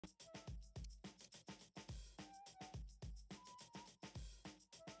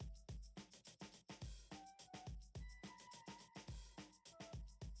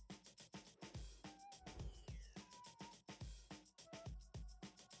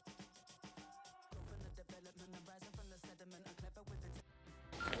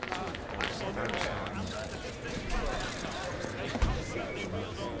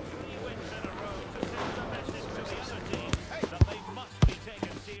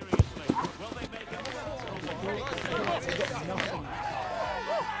They got nothing.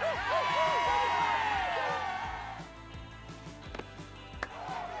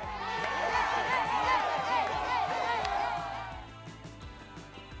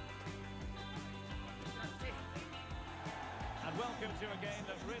 And welcome to a game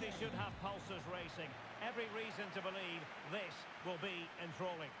that really should have pulses racing. Every reason to believe this will be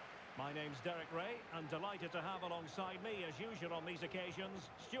enthralling. My name's Derek Ray, and delighted to have alongside me, as usual on these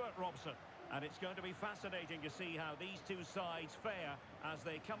occasions, Stuart Robson. And it's going to be fascinating to see how these two sides fare as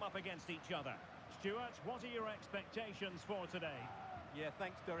they come up against each other. Stuart, what are your expectations for today? Yeah,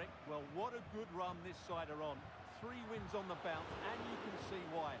 thanks, Derek. Well, what a good run this side are on. 3 wins on the bounce, and you can see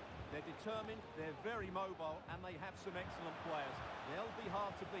why. They're determined, they're very mobile, and they have some excellent players. They'll be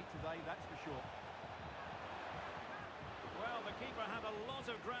hard to beat today, that's for sure. Well, the keeper had a lot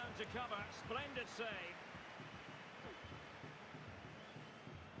of ground to cover. Splendid save.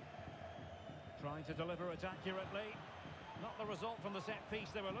 Trying to deliver it accurately. Not the result from the set piece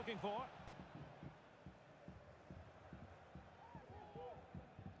they were looking for.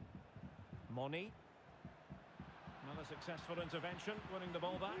 Moni. Another successful intervention, winning the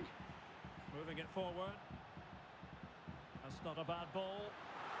ball back. Moving it forward. That's not a bad ball.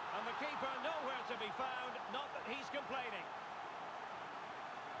 And the keeper nowhere to be found, not that he's complaining.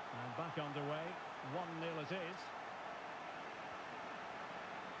 And back underway, 1-0 it is.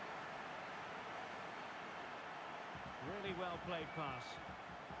 Really well played pass.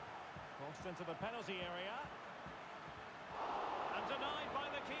 Crossed into the penalty area. And denied by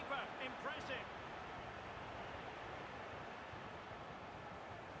the keeper. Impressive.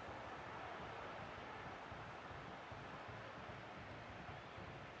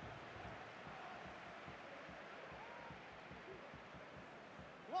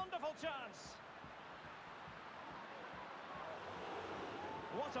 Wonderful chance.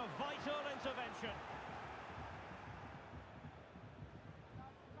 What a vital intervention.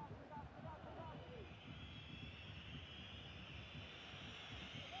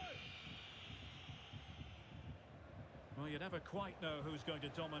 Well, you never quite know who's going to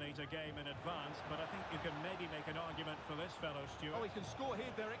dominate a game in advance, but I think you can maybe make an argument for this fellow, Stuart. Oh, he can score here,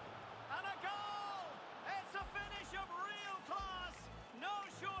 Derek. And a goal! It's a finish of real class. No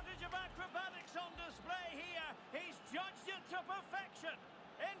shortage of acrobatics on display here. He's judged it to perfection.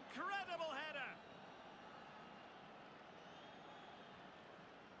 Incredible header.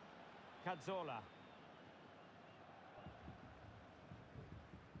 Cazzola.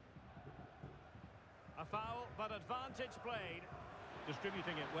 A foul, but advantage played.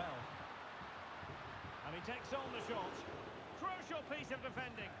 Distributing it well. And he takes on the shot. Crucial piece of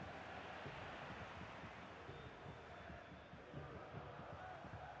defending.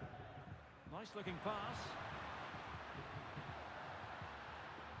 Nice looking pass.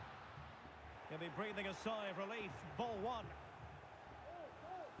 He'll be breathing a sigh of relief. Ball one.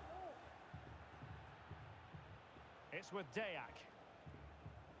 It's with Dayak.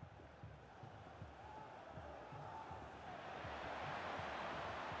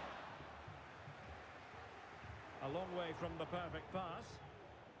 A long way from the perfect pass.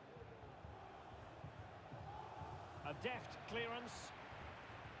 A deft clearance.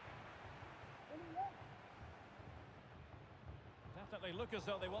 Definitely look as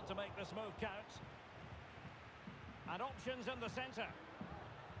though they want to make this move count. And options in the centre.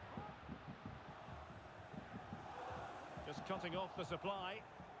 Just cutting off the supply.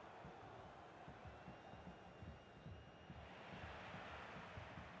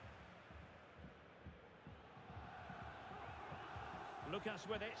 Lucas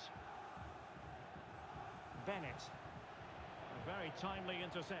with it. Bennett. A very timely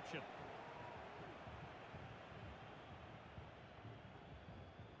interception.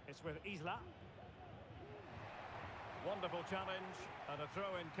 It's with Isla. Wonderful challenge and a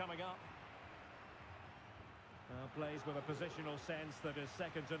throw-in coming up. Plays with a positional sense that is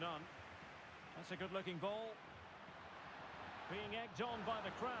second to none. That's a good-looking ball. Being egged on by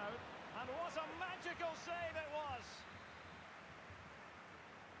the crowd. And what a magical save it was!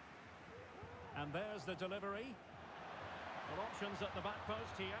 And there's the delivery. Well, options at the back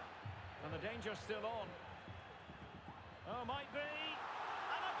post here. And the danger's still on. Oh, might be.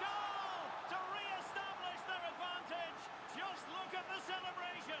 And a goal to re-establish their advantage. Just look at the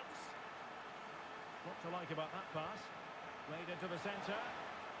celebrations. What to like about that pass. Played into the centre.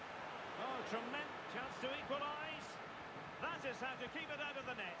 Oh, tremendous chance to equalise. That is how to keep it out of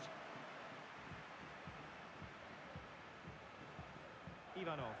the net.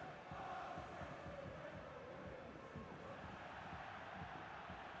 Ivanov.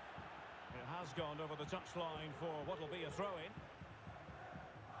 It has gone over the touchline for what will be a throw-in.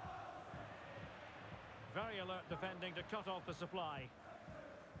 Very alert defending to cut off the supply.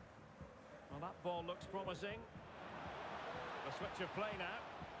 Well, that ball looks promising. The switch of play now.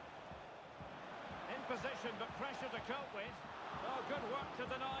 In position, but pressure to cope with. Oh, good work to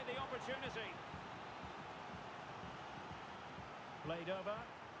deny the opportunity. Played over.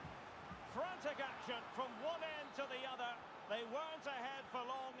 Frantic action from one end to the other. They weren't ahead for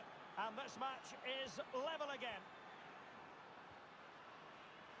long, and this match is level again.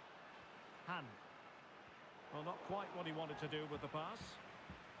 Han. Well, not quite what he wanted to do with the pass.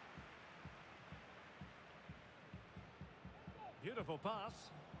 Beautiful pass.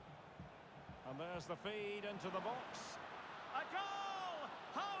 And there's the feed into the box. A goal!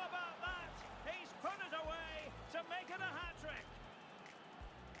 How about that? He's put it away to make it a hat-trick.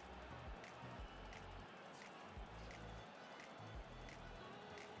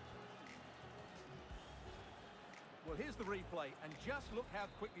 Well, here's the replay, and just look how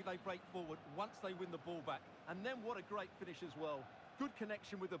quickly they break forward once they win the ball back. And then what a great finish as well. Good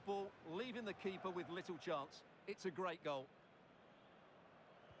connection with the ball, leaving the keeper with little chance. It's a great goal.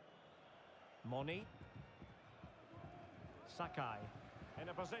 Moni. Sakai. In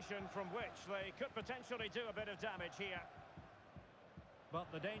a position from which they could potentially do a bit of damage here. But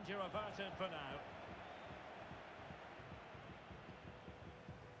the danger averted for now.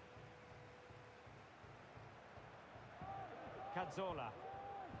 Cazorla.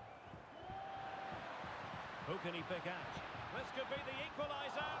 Who can he pick out? This could be the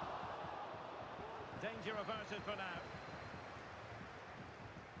equaliser. Danger averted for now.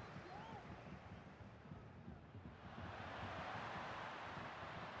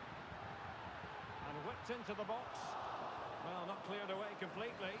 And whipped into the box. Well, not cleared away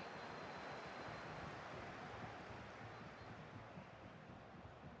completely.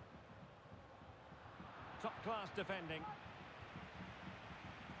 Top-class defending.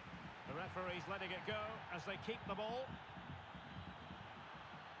 The referee's letting it go as they keep the ball.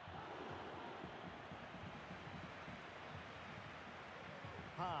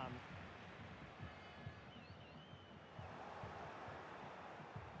 Han.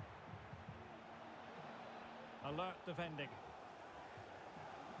 Alert defending.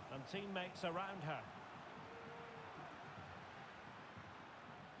 And teammates around her.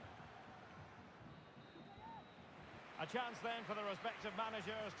 A chance then for the respective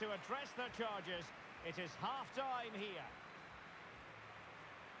managers to address their charges. It is half-time here.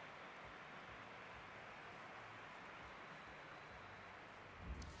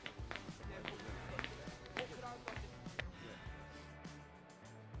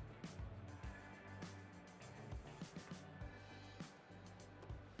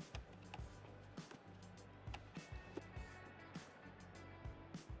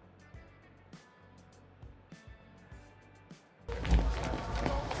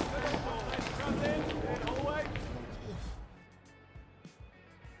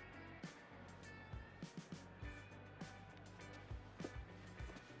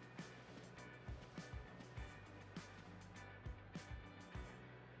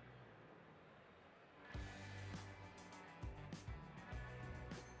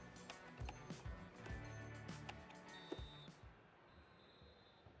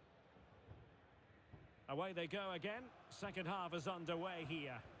 Away they go again. Second half is underway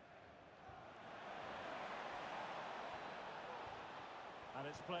here. And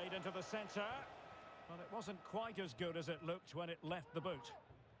it's played into the centre. But it wasn't quite as good as it looked when it left the boot.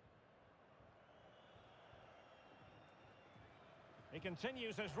 He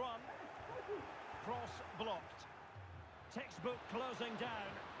continues his run. Cross blocked. Textbook closing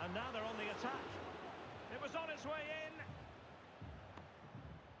down. And now they're on the attack. It was on its way in.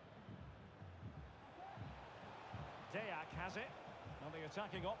 Deak has it. Well, the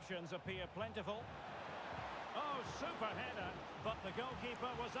attacking options appear plentiful. Oh, super header, but the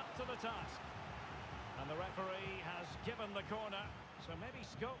goalkeeper was up to the task. And the referee has given the corner, so maybe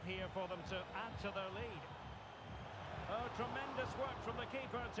scope here for them to add to their lead. Oh, tremendous work from the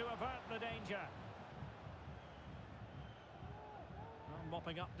keeper to avert the danger. Well,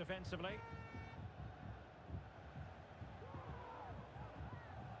 mopping up defensively.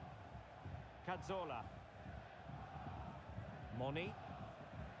 Cazorla. Moni.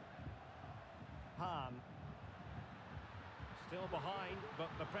 Han. Still behind, but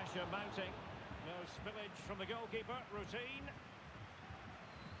the pressure mounting. No spillage from the goalkeeper. Routine.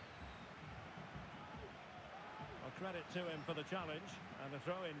 Well, credit to him for the challenge, and the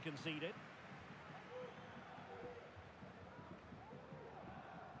throw-in conceded.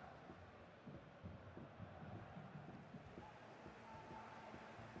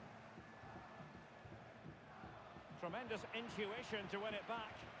 Tremendous intuition to win it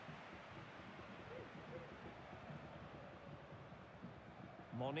back.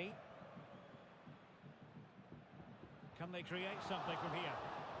 Moni. Can they create something from here?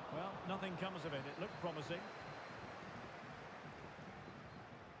 Well, nothing comes of it. It looked promising.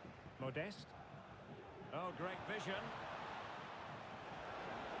 Modeste. Oh, great vision.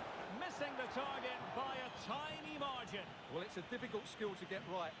 Missing the target by a tiny margin. Well, it's a difficult skill to get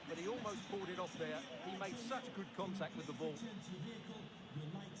right, but he almost pulled it off there. He made such good contact with the ball.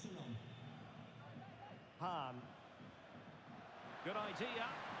 Han. Good idea.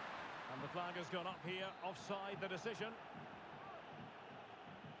 And the flag has gone up here, offside the decision.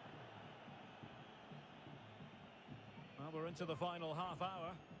 Well, we're into the final half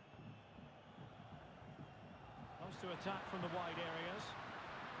hour. Close to attack from the wide areas.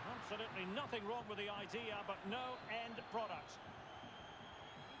 Absolutely nothing wrong with the idea, but no end product.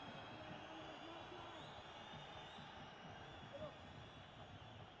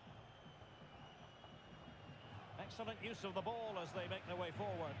 Excellent use of the ball as they make their way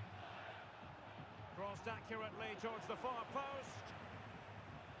forward. Crossed accurately towards the far post.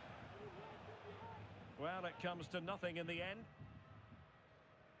 Well, it comes to nothing in the end.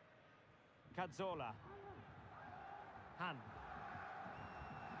 Cazorla. Han.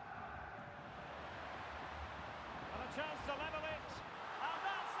 And a chance to level it. And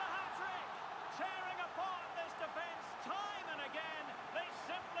that's the hat-trick! Tearing apart this defence time and again. They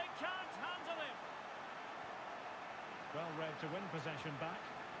simply can't handle him. Well read to win possession back.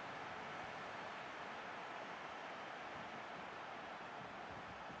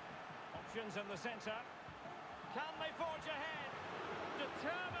 Options in the centre. Can they forge ahead?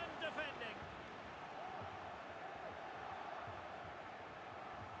 Determined defending.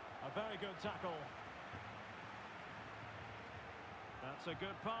 A very good tackle. That's a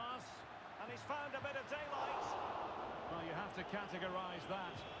good pass. And he's found a bit of daylight. Well, you have to categorise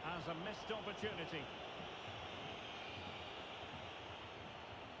that as a missed opportunity.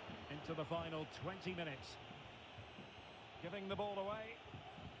 Into the final 20 minutes. Giving the ball away.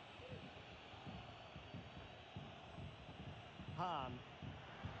 Han.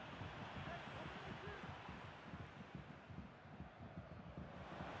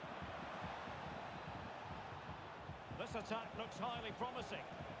 This attack looks highly promising.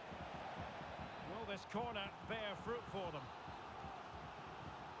 Will this corner bear fruit for them?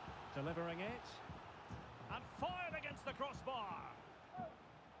 Delivering it. And fired against the crossbar.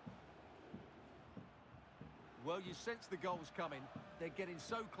 Well, you sense the goals coming. They're getting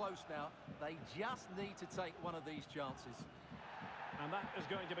so close now. They just need to take one of these chances. And that is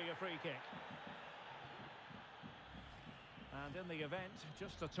going to be a free kick. And in the event,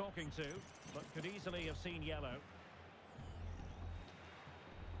 just a talking to, but could easily have seen yellow.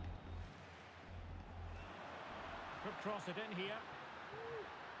 Could cross it in here.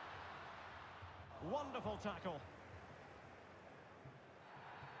 Wonderful tackle.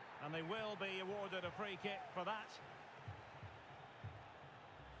 And they will be awarded a free kick for that.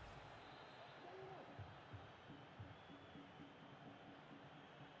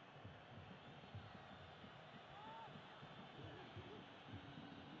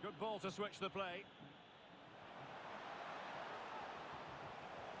 Good ball to switch the play.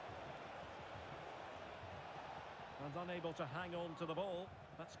 And unable to hang on to the ball.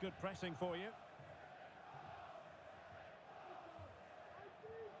 That's good pressing for you.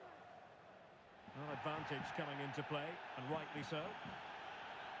 Well, advantage coming into play, and rightly so.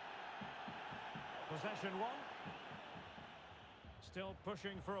 Possession one. Still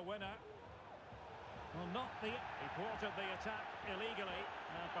pushing for a winner. Well, not the... He thwarted the attack illegally.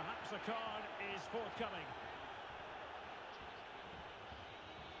 Perhaps a card is forthcoming.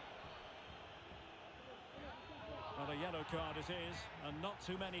 Well, a yellow card it is, and not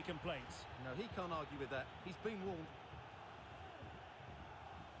too many complaints. No, he can't argue with that. He's been warned.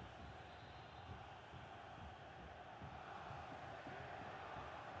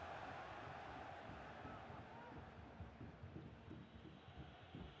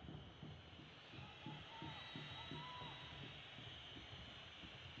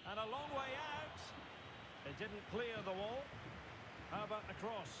 And a long way out. It didn't clear the wall. How about the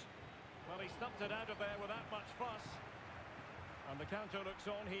cross? Well, he stumped it out of there without much fuss. And the counter looks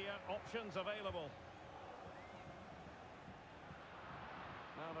on here. Options available.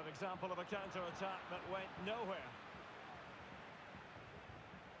 Now an example of a counter-attack that went nowhere.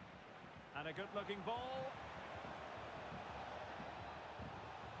 And a good-looking ball.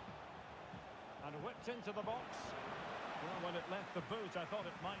 And whipped into the box. Well, when it left the boot, I thought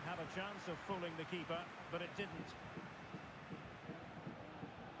it might have a chance of fooling the keeper, but it didn't.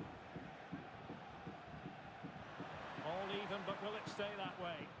 All even, but will it stay that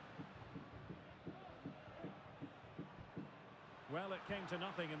way? Well, it came to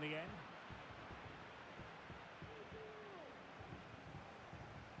nothing in the end.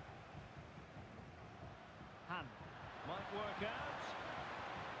 Han might work out.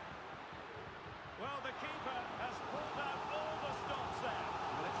 Well, the keeper has pulled out all the stops there.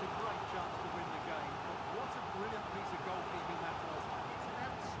 Well, it's a great chance to win the game, but what a brilliant piece of goalkeeping that was. It's an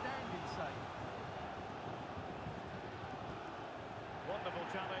outstanding save. Wonderful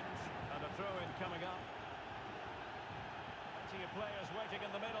challenge, and a throw-in coming up. Plenty of players waiting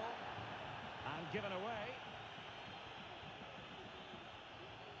in the middle, and given away.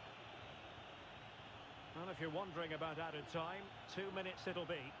 Well, if you're wondering about added time, 2 minutes it'll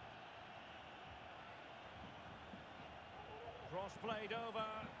be. Cross played over,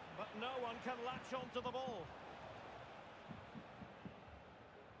 but no one can latch onto the ball.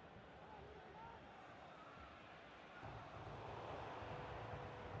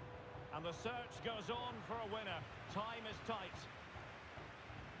 And the search goes on for a winner. Time is tight.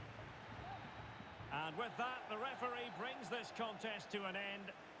 And with that, the referee brings this contest to an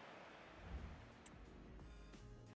end.